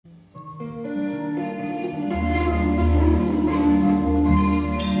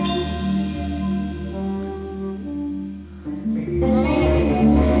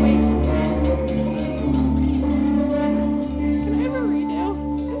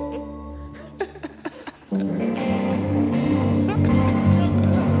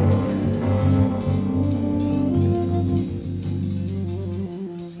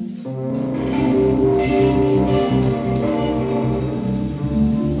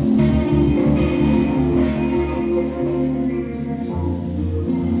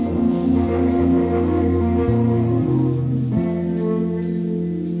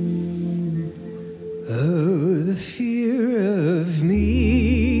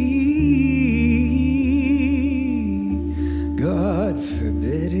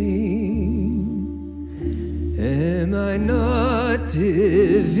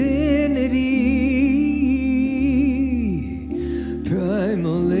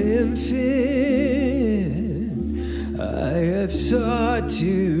infant, I have sought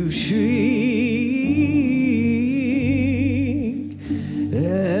to shrink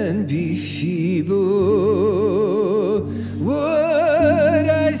and be feeble. What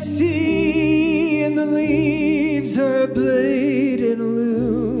I see in the leaves are a blade and a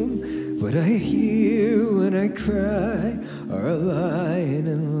loom. What I hear when I cry are a lion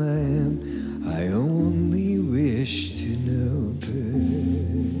and lamb. I only wish to know good.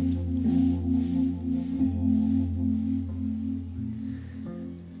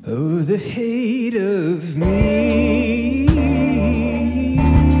 Oh, the hate of me,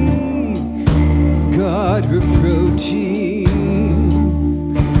 God reproaching.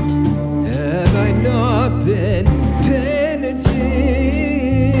 Have I not been penitent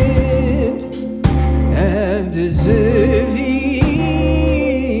and deserving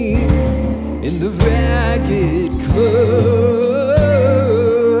in the ragged clothes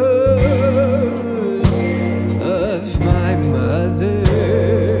of my mother?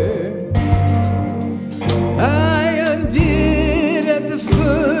 I undid at the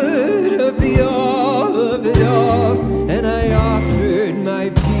foot of the all of it all, and I offered my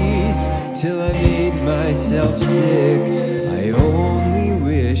peace till I made myself sick. I only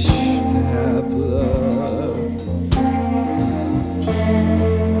wish to have love.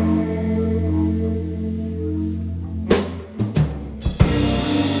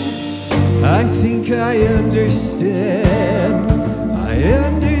 I think I understand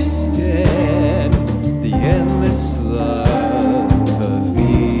the endless love of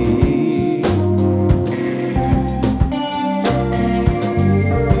me.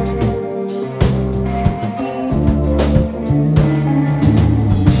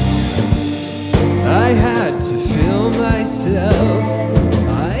 I had to fill myself,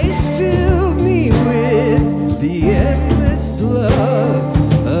 I filled me with the endless love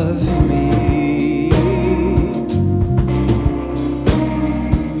of me.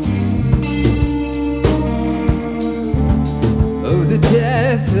 Oh, the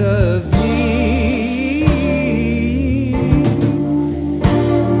death of me,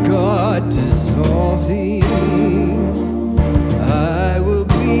 God dissolving. I will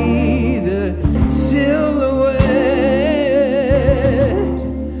be the silhouette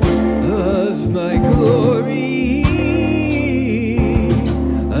of my glory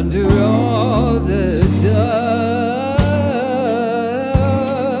under all the dust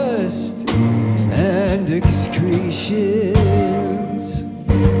and excretions.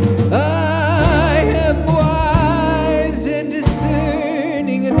 I am wise and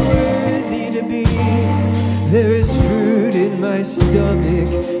discerning and worthy to be. There is fruit in my stomach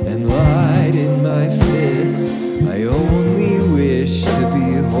and light in my fist. I only wish to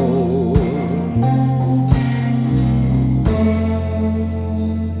be whole.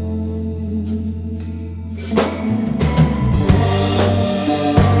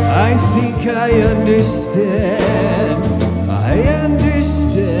 I think I understand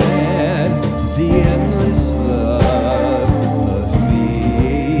the endless love of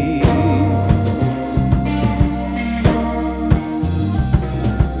me.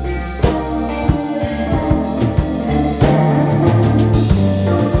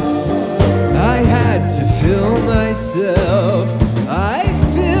 I had to fill myself, I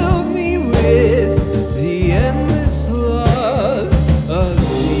filled me with the endless love of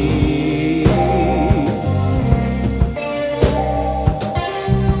me.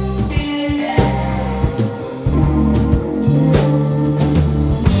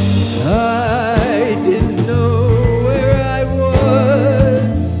 I didn't know where I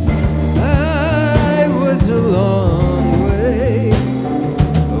was a long way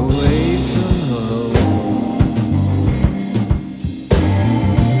away from home.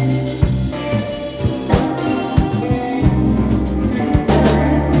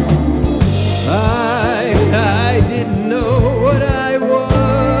 I didn't know what I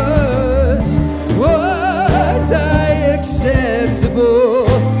was. Was I acceptable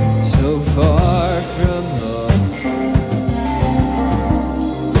so far from home?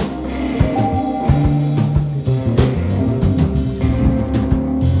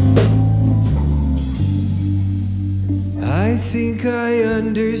 I think I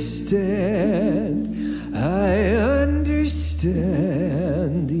understand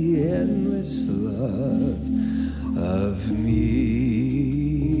the endless love of me.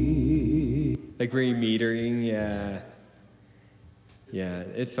 Like remetering, yeah. Yeah,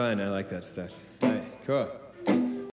 it's fun. I like that stuff. All right, cool.